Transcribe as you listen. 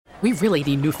We really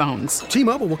need new phones.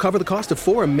 T-Mobile will cover the cost of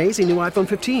 4 amazing new iPhone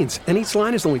 15s, and each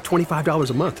line is only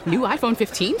 $25 a month. New iPhone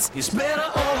 15s? It's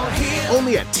better over here.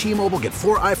 Only at T-Mobile, get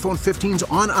 4 iPhone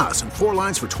 15s on us and 4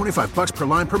 lines for $25 per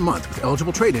line per month with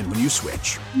eligible trade-in when you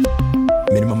switch.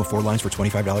 Minimum of 4 lines for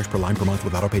 $25 per line per month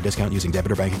with autopay discount using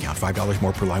debit or bank account. $5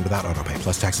 more per line without autopay,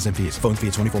 plus taxes and fees. Phone fee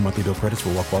at 24 monthly bill credits for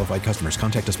well-qualified customers.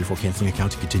 Contact us before canceling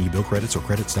account to continue bill credits or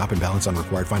credit stop and balance on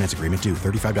required finance agreement due.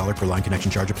 $35 per line connection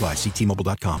charge applies. See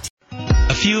T-Mobile.com.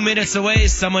 A few minutes away,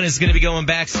 someone is going to be going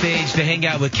backstage to hang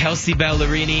out with Kelsey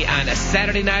Ballerini on a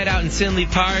Saturday night out in Tinley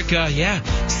Park.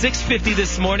 6:50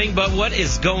 this morning. But what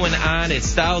is going on? It's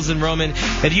Styles and Roman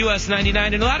at US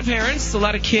 99. And a lot of parents, a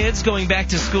lot of kids going back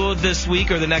to school this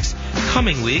week or the next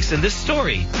coming weeks. And this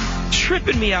story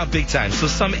tripping me out big time. So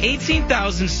some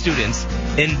 18,000 students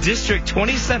in District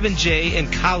 27J in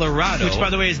Colorado. Which, by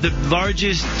the way, is the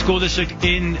largest school district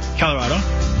in Colorado.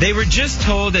 They were just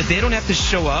told that they don't have to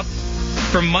show up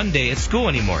for Monday at school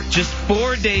anymore. Just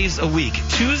 4 days a week,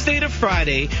 Tuesday to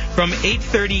Friday from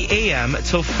 8:30 a.m.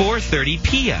 till 4:30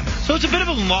 p.m. So it's a bit of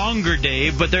a longer day,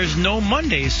 but there's no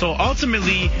Monday. So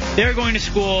ultimately, they're going to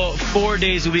school 4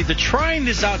 days a week. They're trying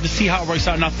this out to see how it works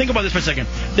out. Now, think about this for a second.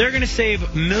 They're going to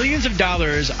save millions of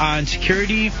dollars on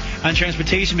security, on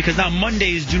transportation, because now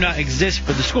Mondays do not exist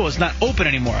for the school. It's not open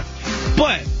anymore.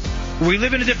 But we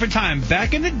live in a different time.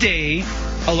 Back in the day,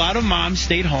 a lot of moms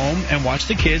stayed home and watched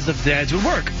the kids. The dads would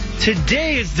work.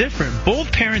 Today is different.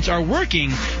 Both parents are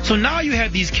working. So now you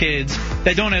have these kids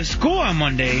that don't have school on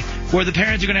Monday where the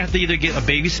parents are going to have to either get a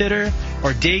babysitter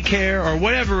or daycare or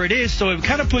whatever it is. So it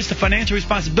kind of puts the financial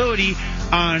responsibility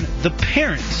on the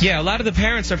parents. Yeah, a lot of the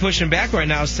parents are pushing back right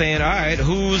now saying, all right,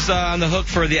 who's on the hook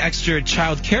for the extra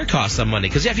child care costs on Monday?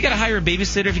 Because, if you got to hire a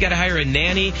babysitter, if you got to hire a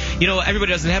nanny,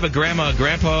 everybody doesn't have a grandma,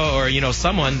 grandpa, or,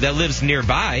 someone that lives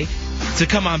nearby to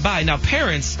come on by. Now,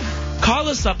 parents, call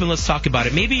us up and let's talk about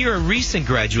it. Maybe you're a recent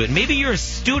graduate. Maybe you're a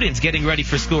student getting ready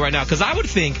for school right now. Because I would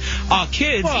think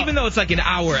kids, even though it's like an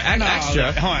hour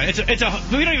extra. Hold on.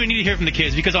 We don't even need to hear from the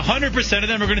kids because 100% of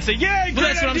them are going to say, yeah, great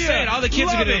that's what idea. I'm saying. All the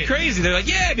kids are going to go crazy. They're like,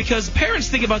 yeah, because parents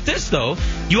think about this, though.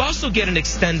 You also get an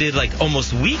extended,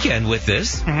 almost weekend with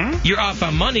this. Mm-hmm. You're off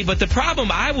on Monday. But the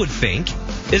problem, I would think,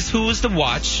 is who is to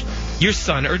watch your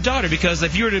son or daughter. Because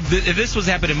if this was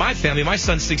happening in my family, my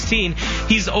son's 16,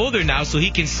 he's older now, so he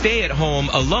can stay at home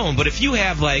alone. But if you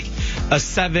have a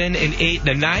 7, an 8, and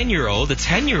a 9-year-old, a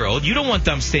 10-year-old, you don't want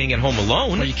them staying at home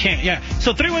alone. Well, you can't, yeah.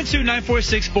 So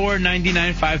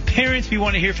 312-946-4995. Parents, we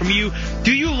want to hear from you.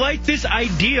 Do you like this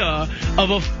idea of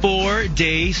a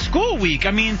 4-day school week?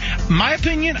 I mean, my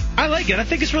opinion, I like it. I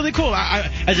think it's really cool.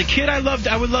 As a kid, I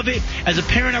would love it. As a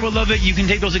parent, I would love it. You can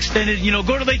take those extended,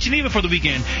 go to Lake Geneva for the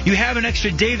weekend. You have an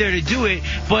extra day there to do it.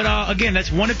 But again,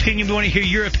 that's one opinion. We want to hear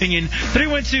your opinion.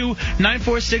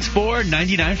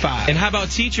 312-946-4995. And how about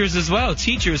teachers as well?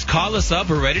 Teachers, call us up.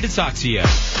 We're ready to talk to you.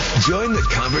 Join the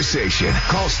conversation.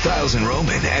 Call Styles and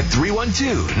Roman at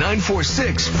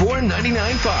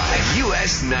 312-946-4995.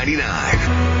 US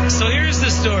 99. So here's the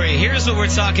story. Here's what we're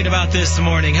talking about this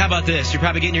morning. How about this? You're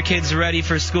probably getting your kids ready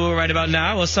for school right about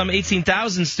now. Well, some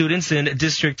 18,000 students in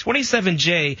District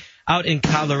 27J out in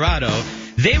Colorado,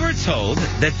 they were told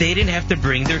that they didn't have to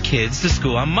bring their kids to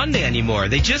school on Monday anymore.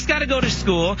 They just got to go to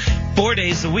school 4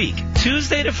 days a week,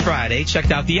 Tuesday to Friday.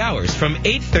 Checked out the hours from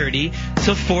 8:30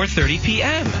 to 4:30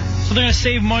 p.m. So they're going to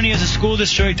save money as a school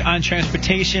district on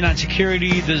transportation, on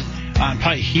security, on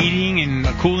probably heating and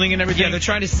cooling and everything. Yeah, they're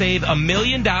trying to save $1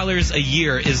 million a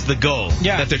year is the goal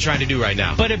that they're trying to do right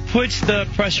now. But it puts the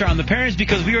pressure on the parents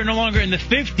because we are no longer in the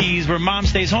 50s where mom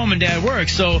stays home and dad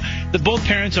works. So both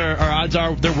parents odds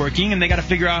are they're working, and they got to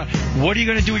figure out what are you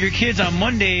going to do with your kids on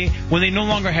Monday when they no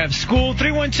longer have school.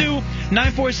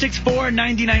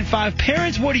 312-946-4995.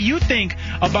 Parents, what do you think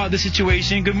about the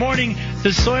situation? Good morning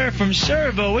to Sawyer from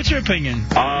Sherrville. What's your opinion?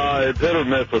 It's hit or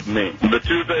miss with me. The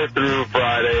Tuesday through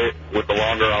Friday with the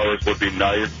longer hours would be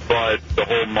nice, but the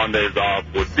whole Mondays off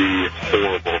would be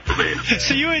horrible for me.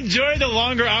 So you enjoy the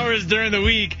longer hours during the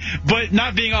week, but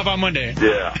not being off on Monday?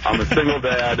 Yeah, I'm a single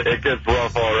dad. It gets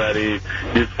rough already.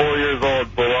 He's 4 years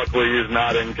old, but luckily he's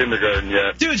not in kindergarten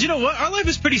yet. Dude, you know what? Our life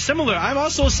is pretty similar. I'm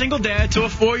also a single dad to a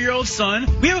 4-year-old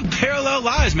son. We have parallel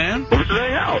lives, man. We should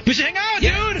hang out. We should hang out,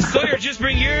 dude. Sawyer, just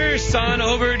bring your son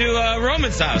over to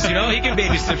Roman's house. He can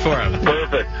babysit for him.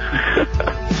 Perfect.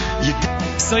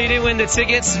 So you didn't win the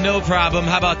tickets? No problem.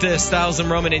 How about this? Styles and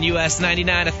Roman in US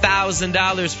 99,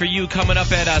 $1,000 for you coming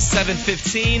up at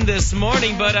 7:15 this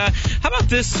morning. But how about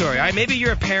this story? All right, maybe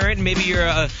you're a parent, maybe you're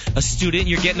a student,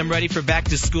 you're getting them ready for back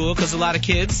to school because a lot of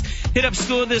kids hit up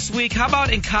school this week. How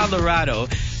about in Colorado?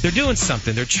 they're doing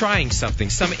something. They're trying something.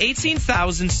 Some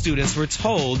 18,000 students were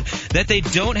told that they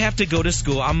don't have to go to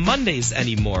school on Mondays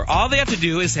anymore. All they have to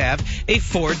do is have a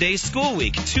 4-day school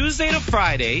week. Tuesday to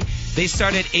Friday, they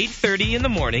start at 8:30 in the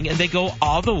morning, and they go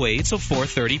all the way till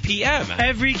 4:30 p.m.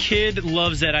 Every kid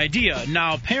loves that idea.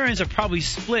 Now, parents are probably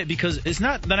split because it's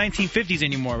not the 1950s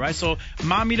anymore, right? So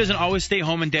mommy doesn't always stay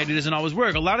home and daddy doesn't always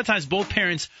work. A lot of times both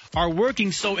parents are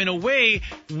working. So in a way,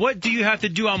 what do you have to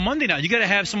do on Monday now? You got to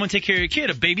have someone take care of your kid,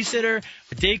 a babysitter,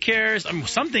 a daycare,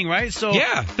 something, right? So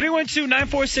yeah.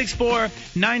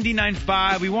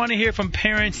 312-946-4995. We want to hear from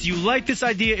parents. You like this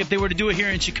idea if they were to do it here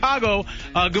in Chicago.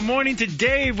 Good morning to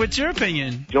Dave. What's your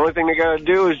opinion? The only thing they got to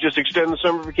do is just extend the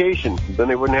summer vacation. Then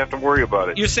they wouldn't have to worry about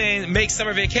it. You're saying make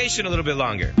summer vacation a little bit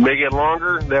longer. Make it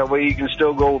longer. That way you can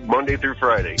still go Monday through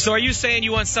Friday. So are you saying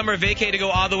you want summer vacay to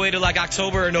go all the way to like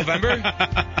October or November?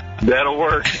 That'll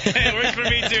work. It works for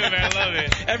me too, man. I love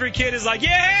it. Every kid is like,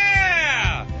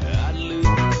 yeah!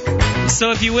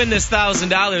 So if you win this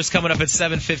 $1,000 coming up at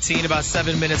 7:15, about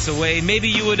 7 minutes away, maybe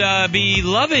you would be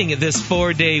loving this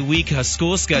 4-day week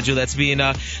school schedule that's being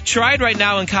tried right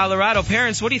now in Colorado.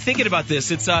 Parents, what are you thinking about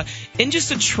this? It's in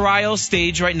just a trial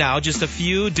stage right now. Just a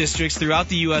few districts throughout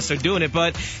the U.S. are doing it,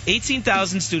 but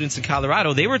 18,000 students in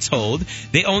Colorado, they were told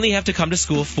they only have to come to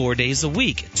school 4 days a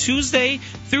week, Tuesday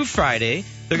through Friday.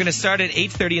 They're going to start at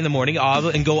 8:30 in the morning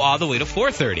and go all the way to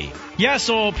 4:30. Yeah,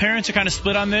 so parents are kind of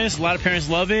split on this. A lot of parents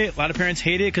love it. A lot of parents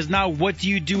hate it because now what do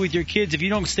you do with your kids? If you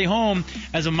don't stay home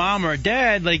as a mom or a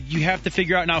dad, like you have to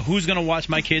figure out now who's going to watch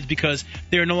my kids because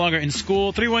they're no longer in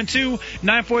school.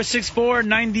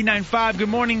 312-946-4995. Good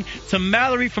morning to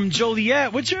Mallory from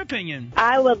Joliet. What's your opinion?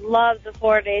 I would love the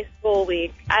 4-day school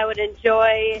week. I would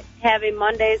enjoy having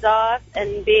Mondays off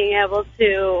and being able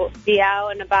to be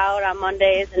out and about on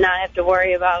Mondays and not have to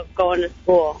worry about going to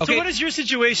school. Okay. So what is your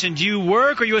situation? Do you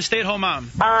work or are you a stay-at-home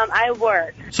mom? I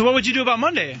work. So what would you do about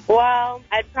Monday? Well,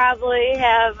 I'd probably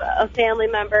have a family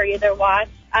member either watch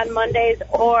on Mondays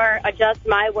or adjust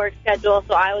my work schedule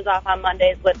so I was off on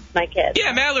Mondays with my kids.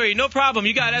 Yeah, Mallory, no problem.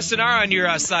 You got SNR on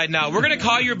your side now. We're going to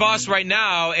call your boss right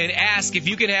now and ask if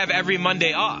you can have every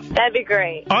Monday off. That'd be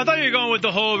great. Oh, I thought you were going with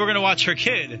the whole we're going to watch her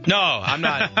kid. No, I'm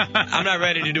not. I'm not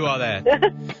ready to do all that.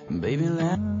 Baby,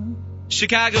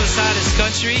 Chicago's hottest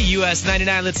country, US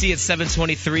 99. Let's see, it's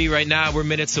 7:23 right now. We're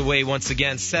minutes away once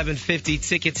again. 7:50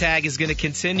 ticket tag is going to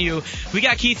continue. We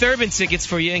got Keith Urban tickets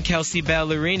for you and Kelsey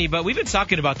Ballerini, but we've been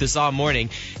talking about this all morning.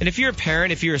 And if you're a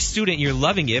parent, if you're a student, you're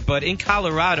loving it. But in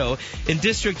Colorado, in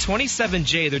District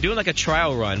 27J, they're doing like a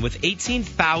trial run with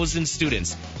 18,000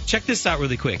 students. Check this out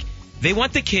really quick. They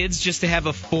want the kids just to have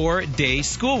a 4-day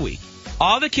school week.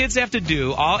 All the kids have to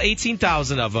do, all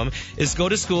 18,000 of them, is go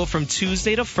to school from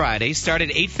Tuesday to Friday, start at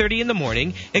 8:30 in the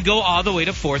morning, and go all the way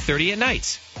to 4:30 at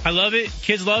night. I love it.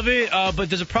 Kids love it. But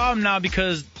there's a problem now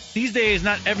because these days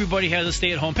not everybody has a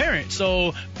stay-at-home parent.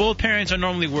 So both parents are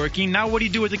normally working. Now what do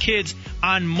you do with the kids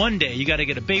on Monday? You got to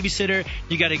get a babysitter.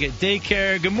 You got to get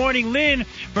daycare. Good morning, Lynn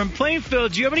from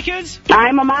Plainfield. Do you have any kids?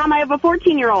 I'm a mom. I have a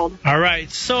 14-year-old. All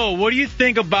right. So what do you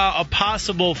think about a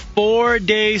possible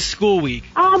 4-day school week?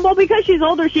 Well, because she's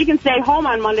older, she can stay home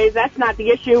on Mondays. That's not the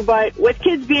issue. But with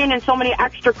kids being in so many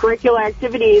extracurricular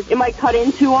activities, it might cut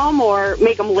into them or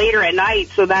make them later at night.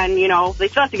 So then, they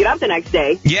still have to get up the next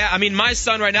day. Yeah, I mean, my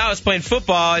son right now is playing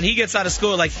football, and he gets out of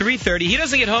school at like 3:30. He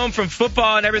doesn't get home from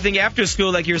football and everything after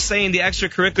school, like you're saying, the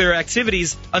extracurricular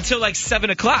activities, until like 7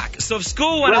 o'clock. So if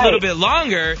school went a little bit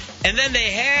longer, and then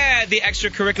they had the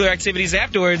extracurricular activities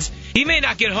afterwards, he may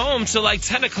not get home till like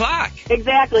 10 o'clock.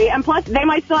 Exactly. And plus, they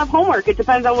might still have homework. It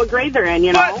depends on what grade they're in,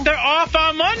 But they're off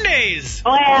on Mondays.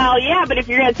 Well, yeah, but if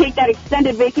you're going to take that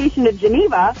extended vacation to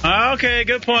Geneva. Okay,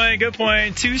 good point.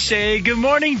 Touche. Good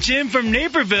morning, Jim from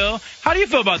Naperville. How do you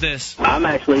feel about this? I'm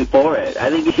actually for it. I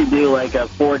think you should do like a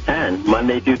 4-10,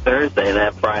 Monday through Thursday, and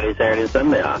have Friday, Saturday, and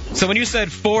Sunday off. So when you said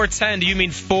 4-10, do you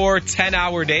mean 4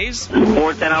 10-hour days?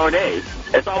 4 10-hour days.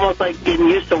 It's almost like getting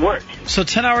used to work. So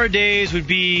 10-hour days would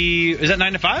be, is that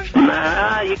 9 to 5?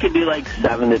 Nah, you could do like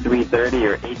 7 to 3:30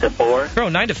 or 8 to 4. Bro,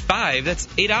 9 to 5, that's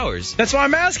 8 hours. That's why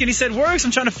I'm asking. He said works.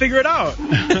 I'm trying to figure it out.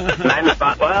 9 to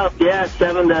 5. Well, yeah,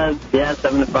 7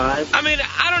 to 5. I mean,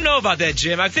 I don't know about that,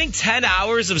 Jim. I think 10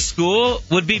 hours of school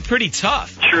would be pretty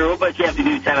tough. True, but you have to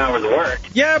do 10 hours of work.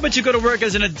 Yeah, but you go to work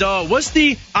as an adult. What's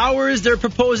the hours they're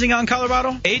proposing on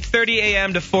Colorado? 8:30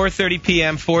 a.m. to 4:30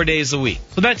 p.m., 4 days a week.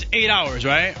 So that's 8 hours,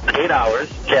 right? 8 hours,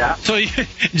 yeah. So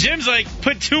Jim's like,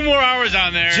 put 2 more hours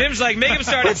on there. Jim's like, make him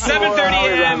start at 7:30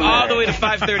 a.m. all the way to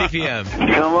 5:30 p.m.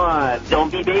 Come on,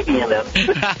 don't be babying them.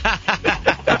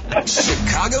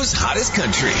 Chicago's hottest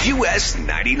country, US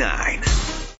 99.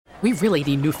 We really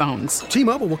need new phones.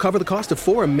 T-Mobile will cover the cost of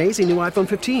 4 amazing new iPhone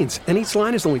 15s, and each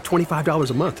line is only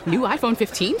 $25 a month. New iPhone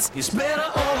 15s? It's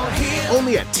better over here.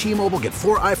 Only at T-Mobile, get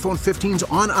 4 iPhone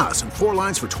 15s on us and 4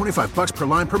 lines for $25 per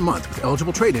line per month with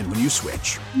eligible trade-in when you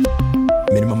switch.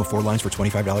 Minimum of 4 lines for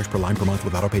 $25 per line per month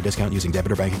with autopay discount using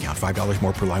debit or bank account. $5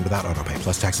 more per line without autopay,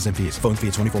 plus taxes and fees. Phone fee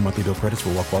at 24 monthly bill credits for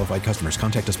well-qualified customers.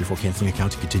 Contact us before canceling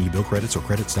account to continue bill credits or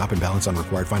credit stop and balance on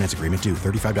required finance agreement due.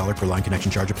 $35 per line connection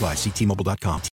charge applies. See T-Mobile.com.